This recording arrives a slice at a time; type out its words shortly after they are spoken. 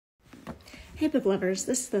Hey book lovers,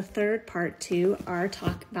 this is the third part to our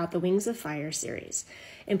talk about the Wings of Fire series.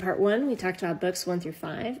 In part 1, we talked about books 1 through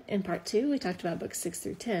 5. In part 2, we talked about books 6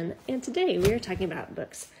 through 10. And today we are talking about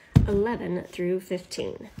books 11 through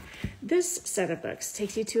 15. This set of books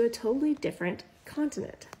takes you to a totally different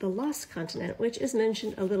continent, the Lost Continent, which is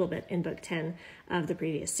mentioned a little bit in book 10 of the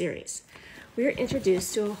previous series. We are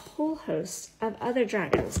introduced to a whole host of other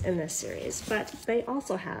dragons in this series, but they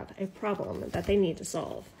also have a problem that they need to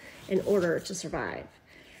solve in order to survive.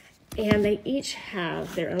 And they each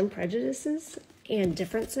have their own prejudices and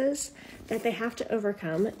differences that they have to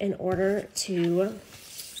overcome in order to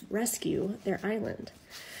rescue their island.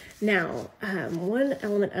 Now, one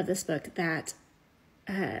element of this book that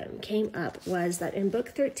came up was that in book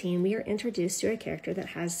 13, we are introduced to a character that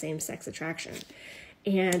has same-sex attraction.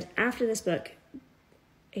 And after this book,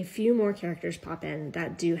 a few more characters pop in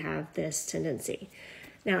that do have this tendency.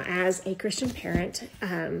 Now, as a Christian parent,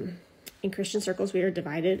 in Christian circles, we are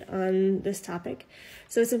divided on this topic.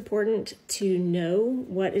 So it's important to know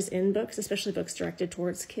what is in books, especially books directed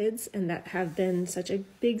towards kids and that have been such a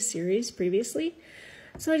big series previously.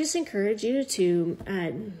 So I just encourage you to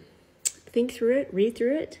think through it, read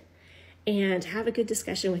through it, and have a good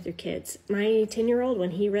discussion with your kids. My 10-year-old,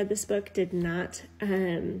 when he read this book, did not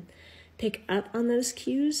pick up on those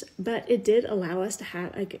cues, but it did allow us to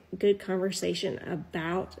have a good conversation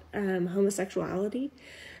about homosexuality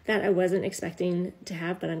that I wasn't expecting to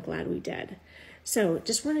have, but I'm glad we did. So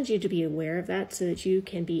just wanted you to be aware of that so that you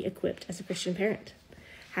can be equipped as a Christian parent.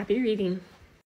 Happy reading.